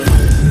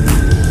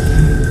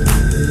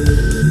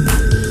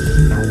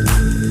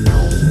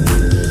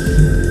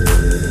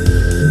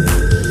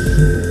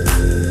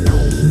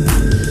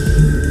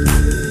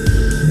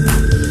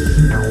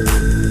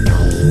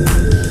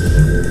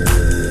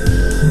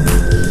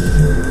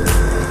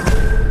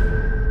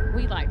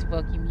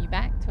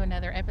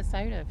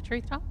of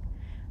Truth Talk.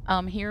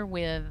 I'm here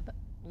with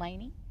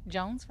Lainey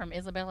Jones from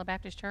Isabella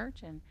Baptist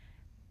Church and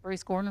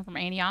Bruce Gordon from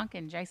Antioch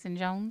and Jason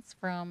Jones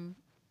from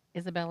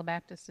Isabella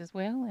Baptist as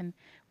well. And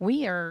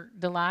we are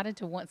delighted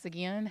to once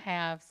again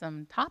have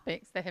some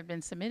topics that have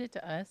been submitted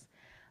to us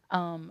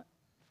um,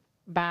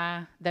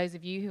 by those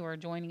of you who are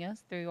joining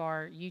us through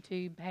our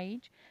YouTube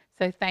page.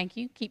 So thank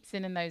you. Keep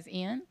sending those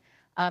in.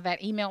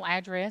 That email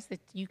address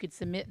that you could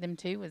submit them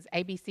to is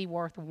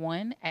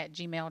abcworth1 at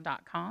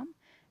gmail.com.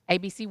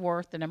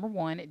 abcworth, the number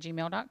 1 at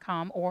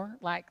gmail.com. Or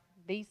like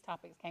these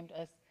topics came to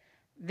us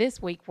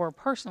this week were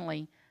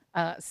personally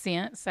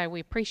sent. So we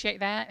appreciate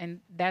that.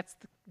 And that's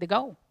the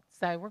goal.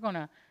 So we're going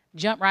to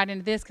jump right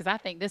into this because I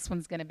think this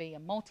one's going to be a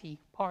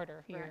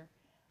multi-parter here.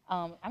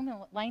 I'm going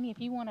to, Lainey, if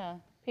you want to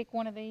pick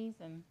one of these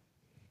and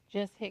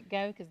just hit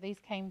go because these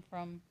came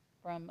from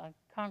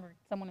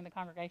someone in the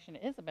congregation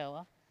at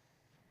Isabella.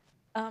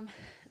 Um,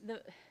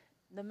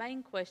 the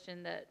main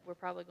question that we're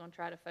probably going to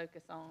try to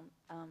focus on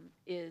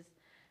is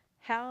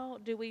how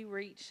do we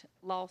reach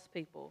lost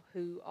people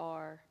who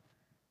are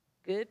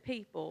good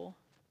people,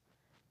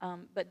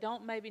 but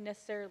don't maybe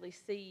necessarily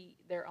see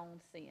their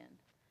own sin?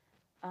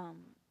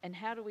 And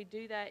how do we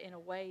do that in a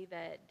way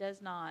that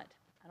does not,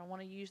 I don't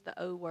want to use the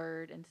O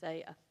word and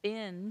say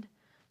offend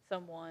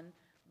someone,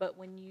 but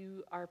when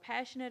you are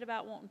passionate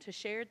about wanting to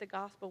share the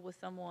gospel with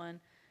someone,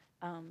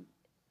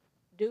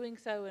 doing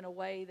so in a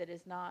way that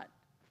is not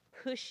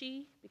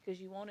pushy because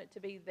you want it to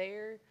be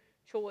their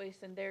choice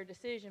and their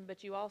decision,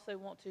 but you also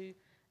want to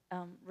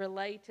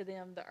relay to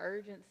them the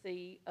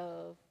urgency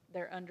of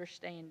their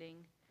understanding.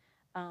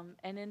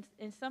 And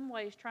in some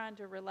ways trying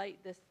to relate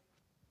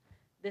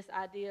this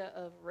idea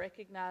of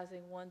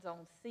recognizing one's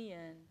own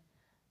sin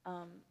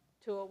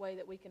to a way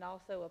that we can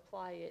also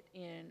apply it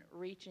in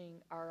reaching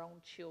our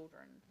own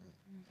children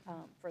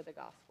for the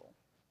gospel.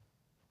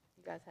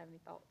 You guys have any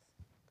thoughts?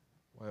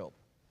 Well,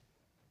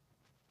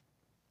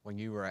 when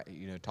you were,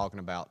 talking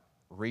about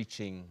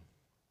reaching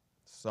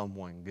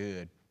someone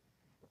good,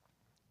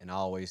 and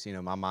always,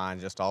 my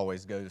mind just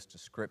always goes to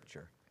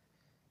Scripture.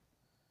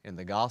 In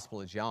the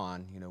Gospel of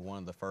John, one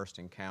of the first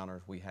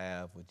encounters we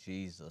have with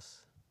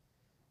Jesus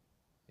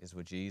is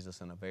with Jesus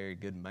and a very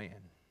good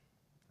man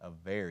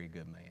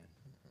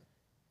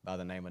by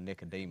the name of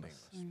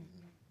Nicodemus.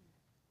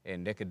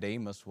 And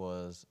Nicodemus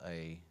was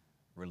a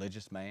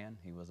religious man.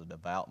 He was a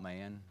devout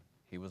man.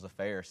 He was a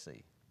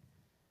Pharisee.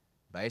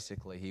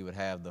 Basically, he would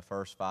have the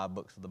first 5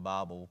 books of the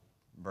Bible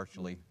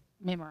virtually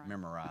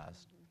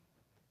memorized.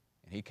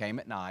 And he came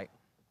at night,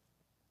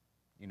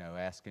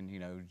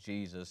 asking,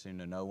 Jesus,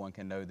 no one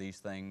can know these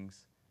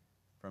things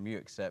from you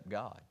except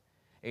God.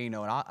 And,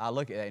 and I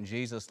look at that, and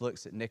Jesus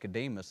looks at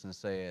Nicodemus and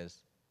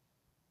says,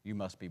 you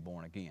must be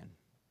born again.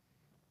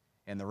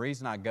 And the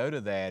reason I go to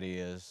that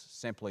is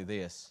simply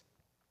this.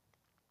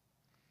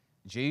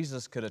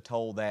 Jesus could have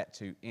told that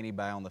to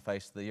anybody on the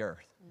face of the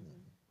earth.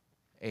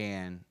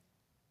 And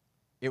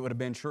it would have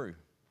been true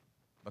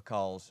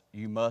because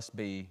you must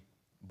be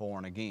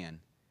born again.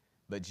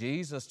 But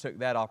Jesus took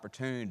that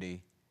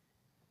opportunity,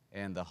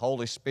 and the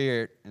Holy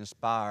Spirit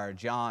inspired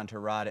John to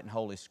write it in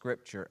Holy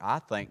Scripture, I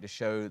think, to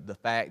show the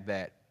fact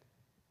that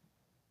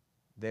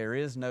there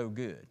is no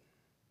good.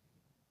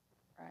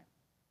 Right.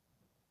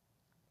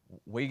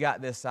 We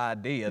got this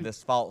idea,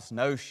 this false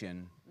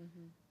notion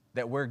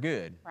that we're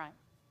good. Right.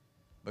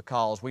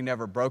 Because we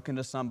never broke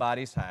into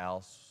somebody's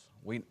house.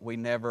 We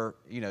never,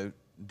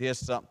 did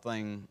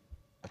something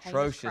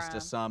atrocious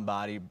to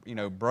somebody,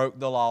 broke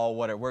the law,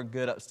 whatever. We're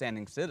good,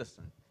 upstanding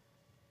citizens.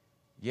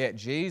 Yet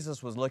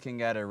Jesus was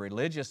looking at a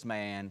religious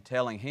man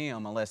telling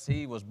him unless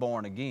he was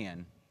born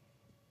again,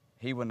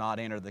 he would not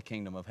enter the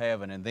kingdom of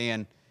heaven. And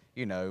then,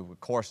 of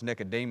course,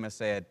 Nicodemus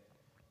said,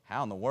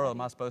 how in the world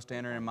am I supposed to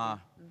enter in my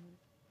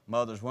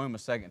mother's womb a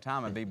second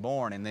time and be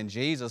born? And then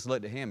Jesus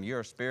looked at him,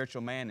 you're a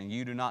spiritual man and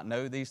you do not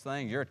know these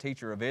things. You're a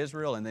teacher of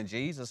Israel. And then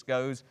Jesus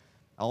goes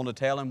on to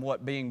tell him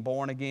what being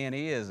born again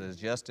is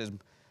just as,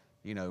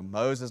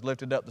 Moses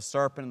lifted up the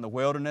serpent in the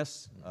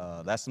wilderness.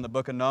 That's in the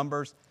book of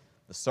Numbers.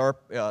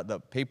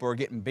 The people were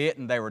getting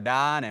bitten, they were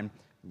dying,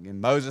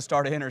 and Moses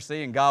started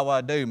interceding. God, what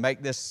I do?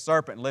 Make this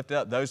serpent lift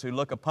up. Those who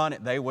look upon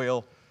it, they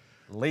will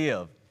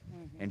live.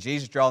 And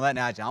Jesus drawing that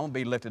analogy, I'm going to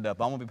be lifted up.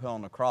 I'm going to be put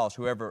on the cross.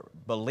 Whoever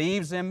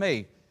believes in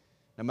me,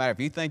 no matter if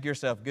you think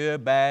yourself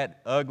good, bad,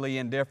 ugly,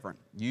 indifferent,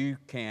 you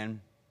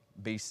can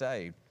be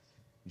saved.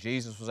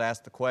 Jesus was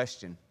asked the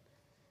question,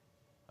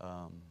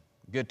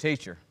 good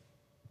teacher.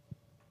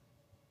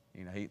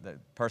 The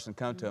person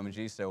come to him and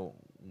Jesus said, well,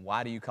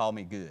 why do you call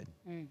me good?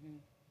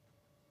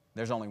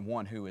 There's only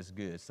one who is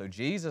good. So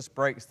Jesus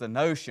breaks the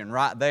notion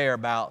right there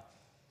about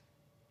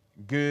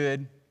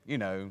good,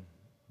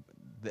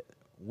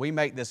 we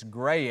make this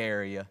gray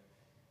area,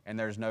 and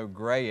there's no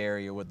gray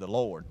area with the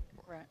Lord.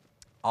 Right.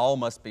 All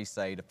must be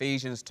saved.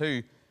 Ephesians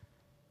 2,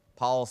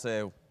 Paul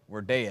said,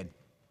 we're dead.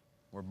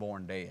 We're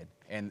born dead.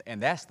 And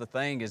that's the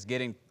thing, is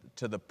getting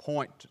to the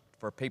point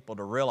for people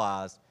to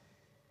realize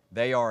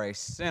they are a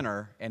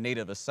sinner in need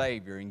of a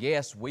Savior. And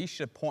yes, we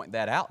should point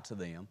that out to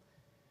them.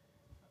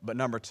 But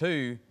number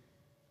 2,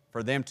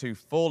 for them to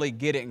fully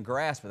get it and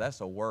grasp it,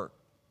 that's a work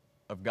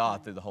of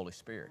God through the Holy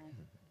Spirit.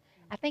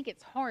 I think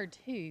it's hard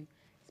too,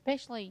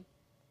 especially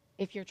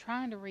if you're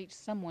trying to reach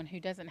someone who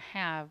doesn't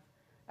have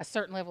a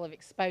certain level of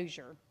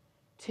exposure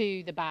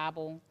to the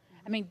Bible.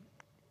 I mean,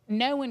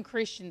 knowing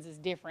Christians is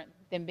different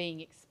than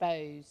being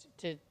exposed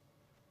to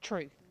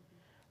truth,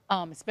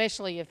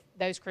 especially if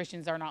those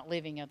Christians are not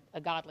living a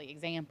godly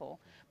example.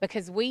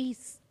 Because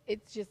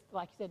it's just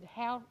like you said,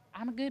 how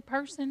I'm a good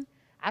person.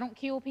 I don't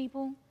kill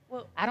people.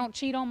 Well, I don't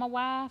cheat on my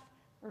wife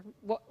or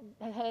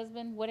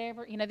husband,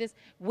 whatever.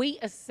 We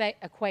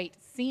equate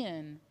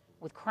sin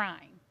with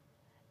crime.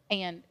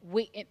 And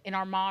we, in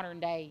our modern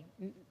day,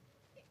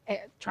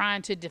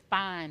 trying to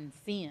define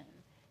sin,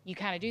 you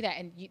kind of do that.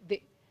 And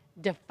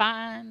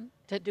define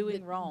to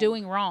Doing wrong.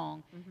 Doing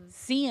wrong.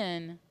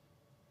 Sin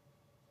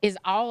is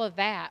all of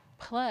that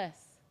plus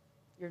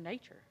your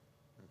nature.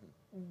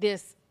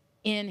 this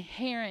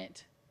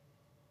inherent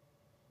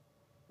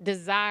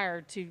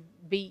desire to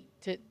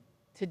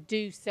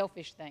do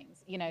selfish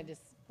things. This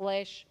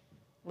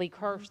fleshly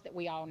curse that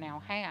we all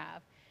now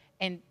have,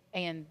 and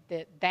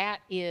that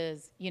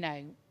is,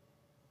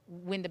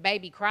 when the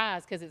baby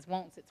cries because it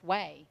wants its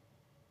way,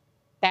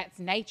 that's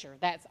nature.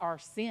 That's our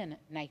sin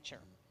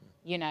nature,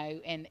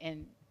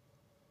 and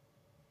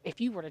if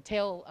you were to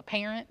tell a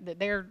parent that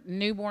their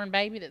newborn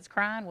baby that's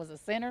crying was a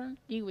sinner,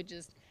 you would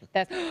just,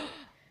 that's,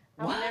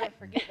 I'll never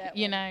forget that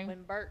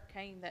when Bert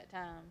came that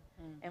time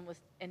and was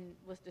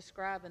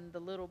describing the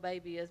little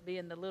baby as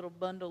being the little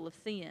bundle of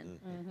sin.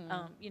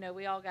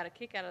 We all got a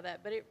kick out of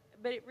that, but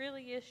it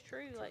really is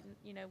true. Like,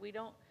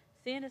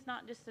 sin is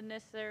not just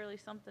necessarily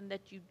something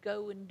that you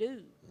go and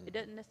do. It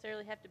doesn't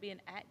necessarily have to be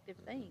an active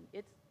thing.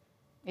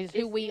 It's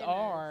who we in us.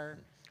 are.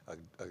 A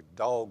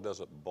dog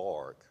doesn't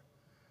bark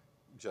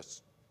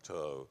just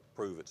to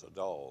prove it's a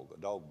dog. A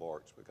dog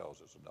barks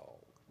because it's a dog.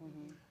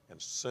 And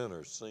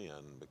sinners sin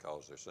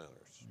because they're sinners.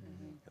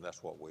 And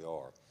that's what we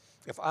are.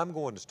 If I'm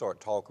going to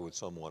start talking with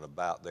someone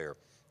about their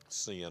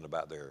sin,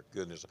 about their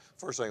goodness,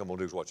 first thing I'm going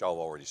to do is what y'all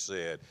already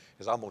said,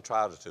 is I'm going to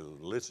try to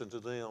listen to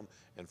them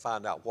and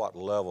find out what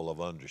level of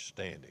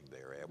understanding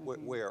they're at.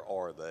 Where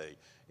are they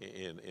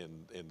in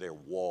their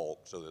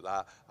walk, so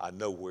that I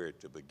know where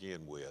to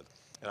begin with.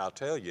 And I'll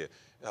tell you,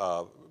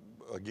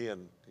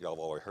 again, y'all have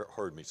already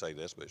heard me say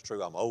this, but it's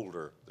true, I'm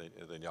older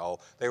than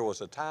y'all. There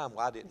was a time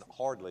where I didn't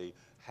hardly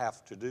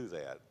have to do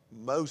that.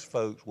 Most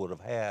folks would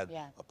have had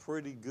a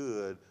pretty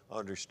good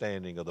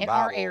understanding of the Bible. In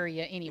our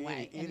area,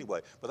 anyway.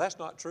 Anyway, but that's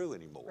not true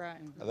anymore.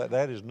 Right.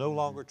 That is no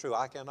longer true.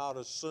 I cannot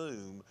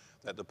assume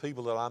that the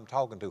people that I'm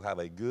talking to have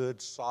a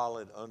good,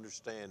 solid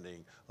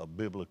understanding of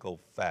biblical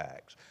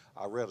facts.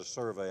 I read a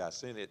survey, I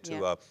sent it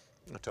to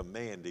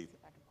Mandy,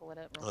 Pull it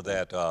up real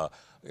quick. that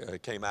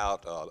came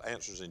out,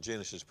 Answers in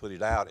Genesis put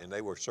it out, and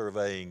they were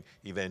surveying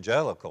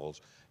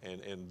evangelicals,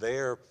 and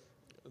their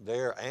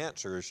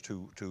answers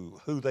to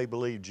who they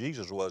believed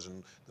Jesus was,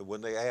 and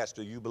when they asked,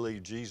 do you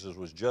believe Jesus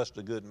was just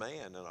a good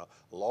man, and a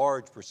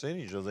large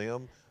percentage of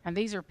them. And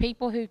these are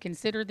people who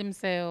consider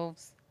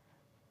themselves,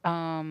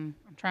 I'm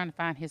trying to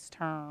find his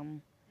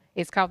term.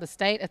 It's called the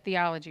State of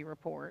Theology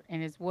Report,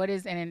 and it's what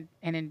is an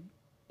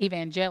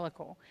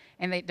evangelical.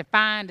 And they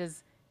defined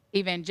as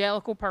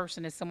evangelical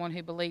person as someone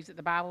who believes that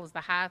the Bible is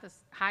the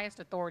highest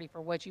authority for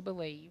what you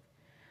believe.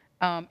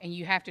 And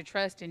you have to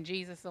trust in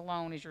Jesus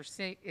alone as your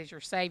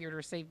Savior to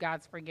receive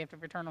God's free gift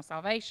of eternal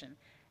salvation.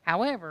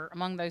 However,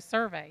 among those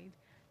surveyed,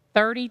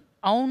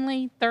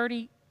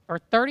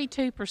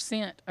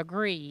 32%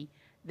 agree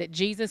that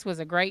Jesus was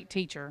a great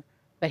teacher,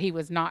 but he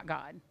was not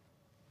God.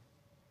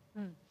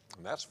 And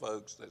that's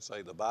folks that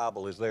say the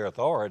Bible is their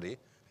authority,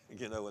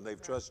 and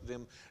they've trusted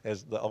him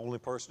as the only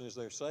person as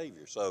their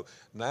Savior. So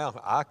now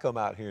I come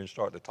out here and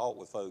start to talk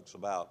with folks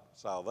about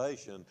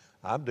salvation.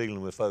 I'm dealing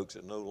with folks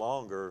that no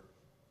longer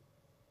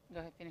Go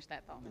ahead, finish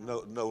that thought.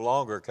 no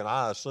longer can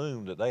I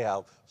assume that they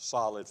have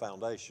solid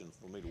foundation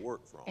for me to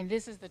work from. And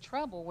this is the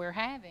trouble we're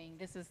having.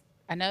 This is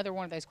another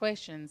one of those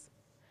questions.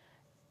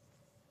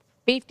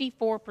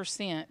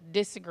 54%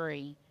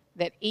 disagree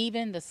that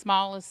even the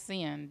smallest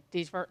sin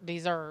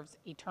deserves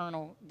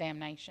eternal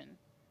damnation.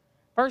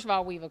 First of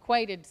all, we've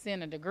equated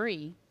sin a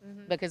degree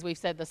because we've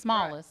said the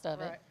smallest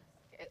of it.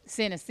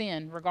 Sin is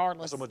sin,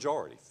 regardless. That's a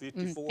majority,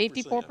 54%.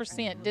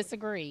 54%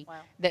 disagree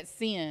that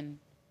sin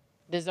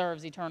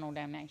deserves eternal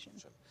damnation.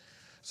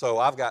 So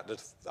I've got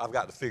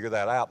to figure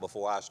that out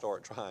before I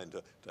start trying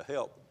to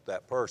help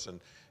that person.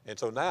 And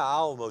so now I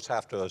almost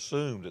have to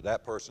assume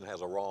that person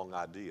has a wrong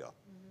idea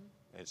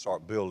and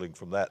start building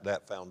from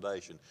that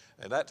foundation.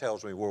 And that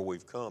tells me where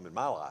we've come in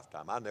my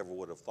lifetime. I never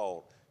would have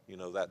thought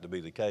that to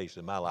be the case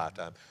in my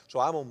lifetime. So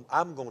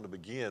I'm going to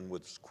begin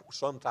with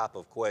some type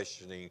of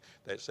questioning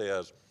that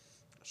says,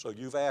 so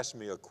you've asked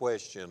me a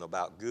question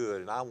about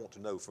good, and I want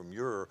to know from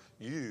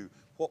you,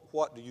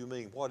 what do you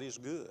mean? What is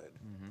good?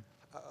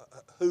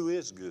 Who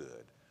is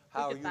good?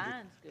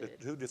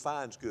 Who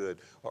defines good?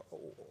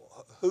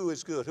 Who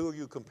is good? Who are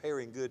you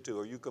comparing good to?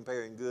 Are you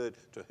comparing good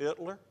to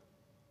Hitler?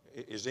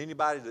 Is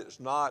anybody that's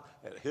not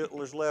at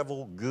Hitler's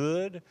level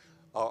good?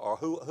 Or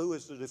who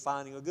is the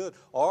defining of good?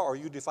 Or are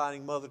you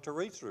defining Mother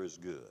Teresa as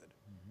good?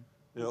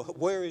 You know,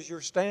 where is your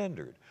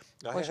standard?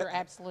 Now, What's your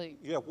absolute?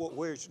 Yeah,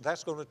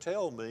 that's going to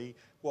tell me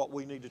what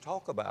we need to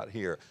talk about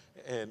here.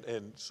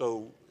 And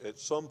so at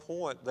some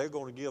point, they're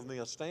going to give me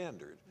a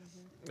standard.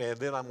 And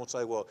then I'm going to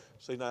say, well,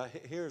 see, now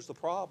here's the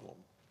problem.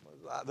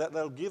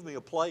 That'll give me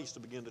a place to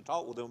begin to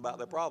talk with them about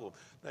their problem.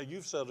 Now,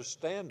 you've set a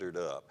standard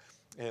up,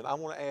 and I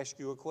want to ask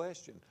you a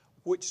question.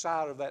 Which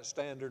side of that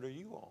standard are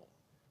you on?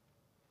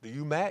 Do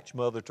you match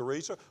Mother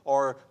Teresa,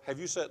 or have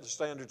you set the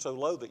standard so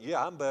low that,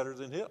 yeah, I'm better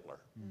than Hitler?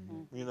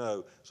 You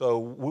know, so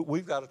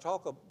we've got to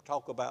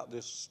talk about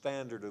this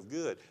standard of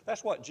good.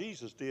 That's what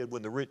Jesus did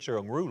when the rich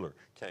young ruler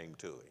came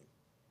to him.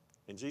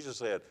 And Jesus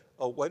said,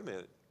 oh, wait a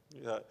minute,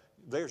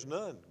 there's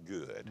none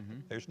good.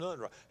 There's none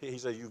right. He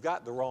said, you've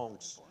got the wrong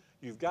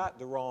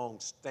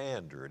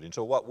standard. And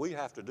so what we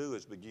have to do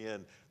is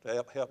begin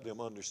to help them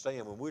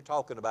understand. When we're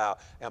talking about,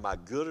 am I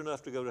good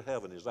enough to go to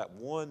heaven? Is that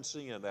one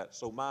sin that's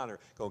so minor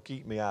going to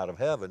keep me out of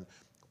heaven?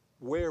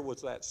 Where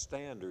was that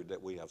standard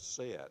that we have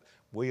set?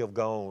 We have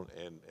gone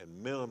and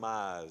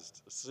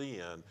minimized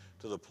sin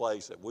to the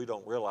place that we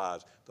don't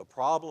realize. The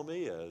problem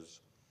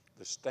is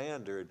the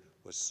standard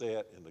was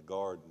set in the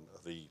Garden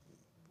of Eden.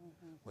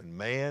 When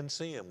man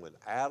sinned, when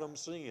Adam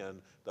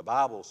sinned, the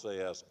Bible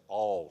says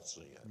all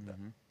sinned.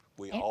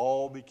 We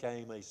all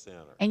became a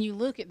sinner. And you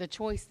look at the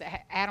choice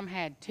that Adam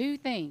had two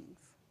things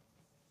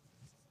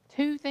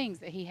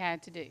that he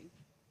had to do,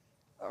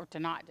 or to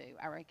not do,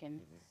 I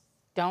reckon.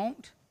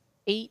 Don't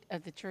eat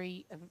of the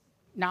tree of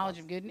knowledge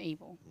of good and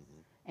evil,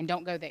 and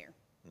don't go there.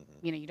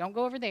 You know, you don't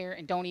go over there,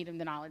 and don't eat of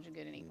the knowledge of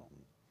good and evil.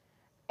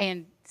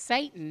 And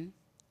Satan,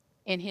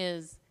 in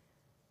his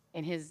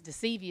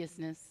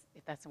deceivousness,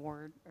 if that's a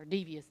word, or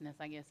deviousness,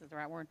 I guess is the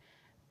right word,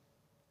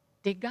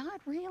 did God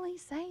really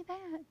say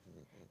that?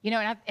 You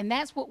know, and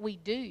that's what we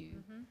do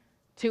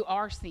to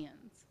our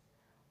sins.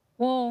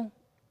 Well,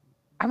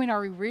 I mean,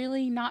 are we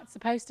really not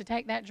supposed to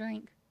take that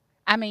drink?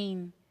 I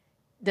mean,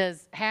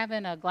 does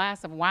having a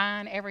glass of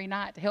wine every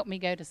night to help me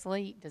go to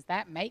sleep, does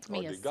that make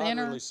me a Did God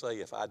sinner? really say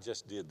if I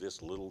just did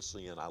this little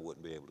sin, I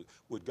wouldn't be able to?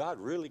 Would God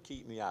really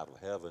keep me out of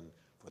heaven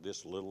for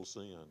this little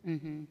sin?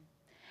 I'm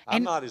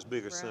And- not as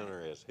big a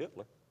sinner as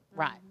Hitler,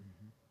 Right.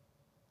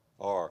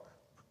 or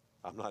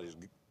I'm not as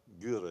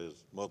good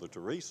as Mother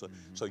Teresa.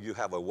 So you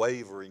have a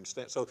wavering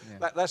stance. So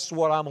that's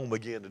what I'm going to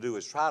begin to do,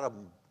 is try to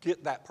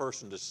get that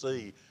person to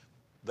see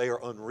they are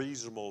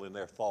unreasonable in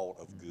their thought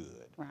of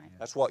good. Right.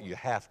 That's what you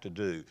have to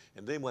do.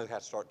 And then we have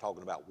to start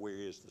talking about where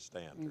is the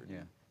standard.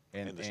 Yeah.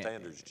 And the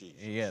standard's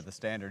Jesus. Yeah, the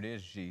standard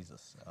is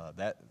Jesus.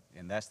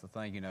 And that's the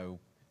thing, you know,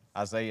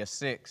 Isaiah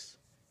 6,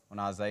 when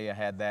Isaiah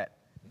had that,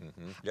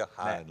 Yeah,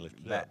 high and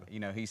lifted up. you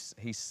know, he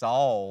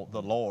saw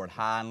the Lord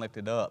high and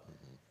lifted up.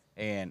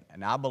 And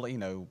I believe, you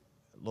know,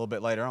 a little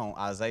bit later on,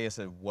 Isaiah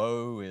said,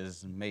 woe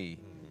is me.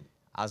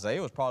 Isaiah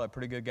was probably a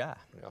pretty good guy.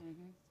 Yeah.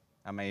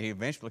 I mean, he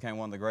eventually became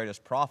one of the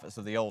greatest prophets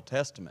of the Old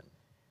Testament.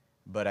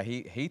 But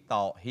he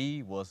thought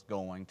he was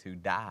going to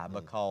die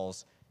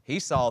because he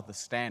saw the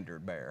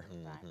standard bearer.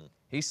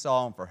 He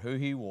saw him for who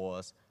he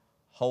was,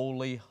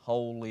 holy,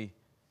 holy,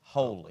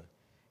 holy.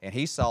 And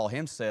he saw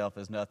himself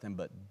as nothing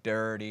but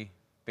dirty,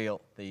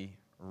 filthy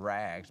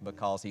rags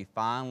because he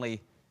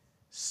finally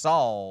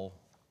saw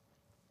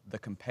the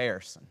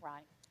comparison.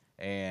 Right.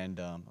 And,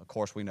 of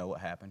course, we know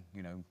what happened.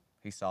 You know,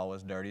 he saw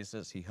as dirty as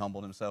this. He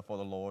humbled himself for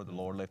the Lord. The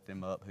Lord lifted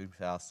him up, who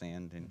shall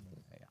sinned, and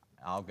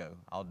I'll go.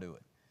 I'll do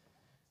it.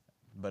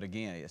 But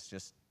again, it's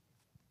just,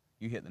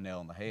 you hit the nail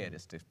on the head.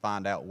 It's to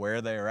find out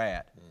where they're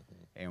at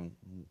and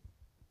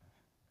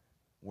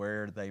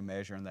where are they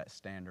measuring that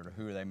standard, or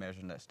who are they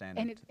measuring that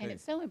standard to. And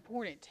it's so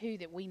important, too,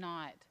 that we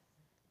not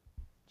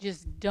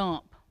just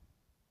dump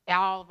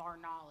all of our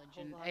knowledge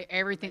and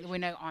everything that we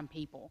know on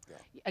people.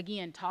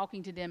 Again,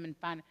 talking to them and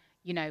find,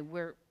 you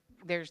know,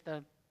 there's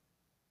the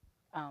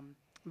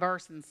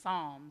verse in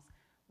Psalms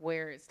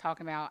where it's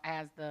talking about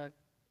as the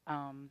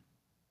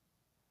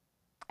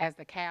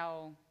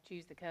cow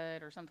chews the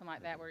cud or something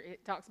like that, where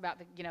it talks about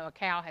a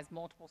cow has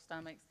multiple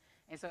stomachs,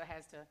 and so it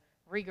has to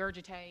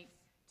regurgitate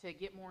to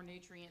get more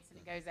nutrients, and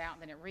it goes out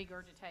and then it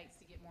regurgitates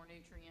to get more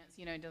nutrients.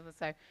 You know,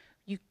 so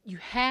you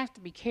have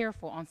to be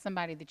careful on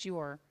somebody that you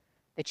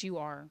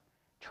are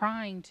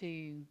trying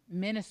to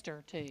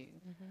minister to,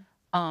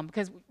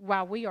 because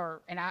while we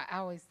are, and I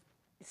always.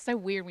 It's so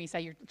weird when you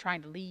say you're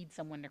trying to lead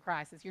someone to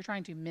Christ. You're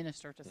trying to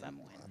minister to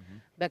someone,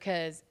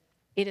 because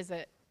it is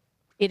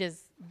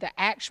the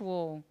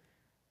actual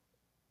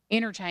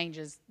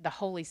interchanges the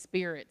Holy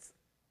Spirit's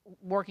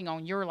working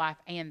on your life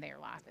and their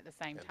life at the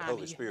same And time. the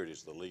Holy Spirit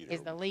is the leader.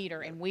 Is the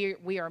leader, and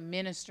we are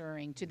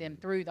ministering to them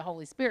through the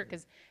Holy Spirit,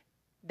 because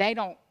they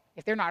don't.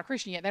 If they're not a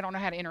Christian yet, they don't know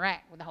how to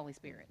interact with the Holy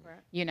Spirit,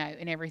 you know,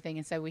 and everything.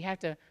 And so we have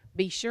to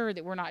be sure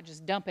that we're not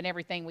just dumping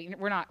everything.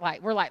 We're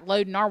like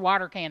loading our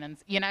water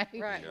cannons, you know,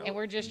 Right. and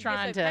we're just We're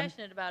trying so to.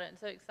 passionate about it and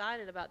so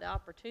excited about the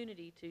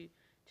opportunity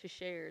to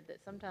share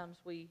that sometimes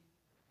we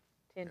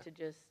tend to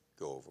just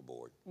Go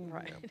overboard.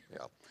 Right.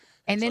 Yeah.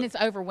 And then so- it's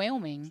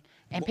overwhelming,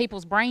 and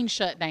people's brains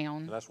shut down.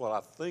 And that's what I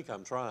think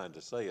I'm trying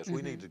to say is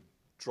we need to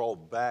draw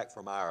back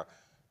from our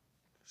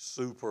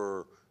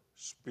super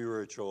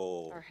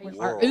spiritual Our heat-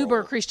 Our world.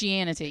 uber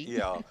Christianity.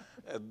 Yeah,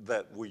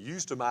 that we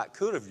used to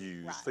could have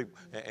used,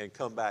 and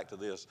come back to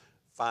this,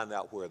 find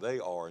out where they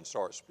are and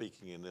start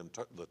speaking in them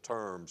the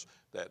terms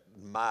that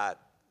might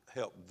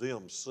help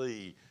them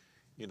see,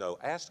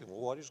 ask them,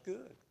 well, what is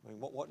good? I mean,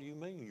 what do you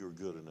mean you're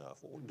good enough?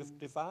 Well,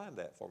 define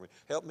that for me.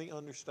 Help me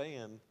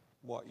understand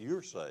what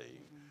you're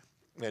saying.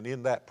 And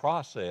in that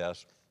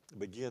process,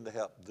 begin to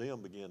help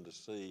them begin to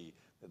see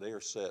that they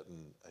are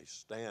setting a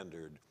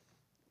standard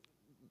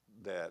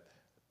that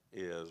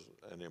is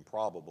an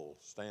improbable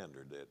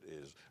standard, that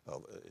is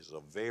a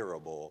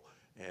variable,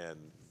 and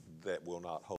that will not hold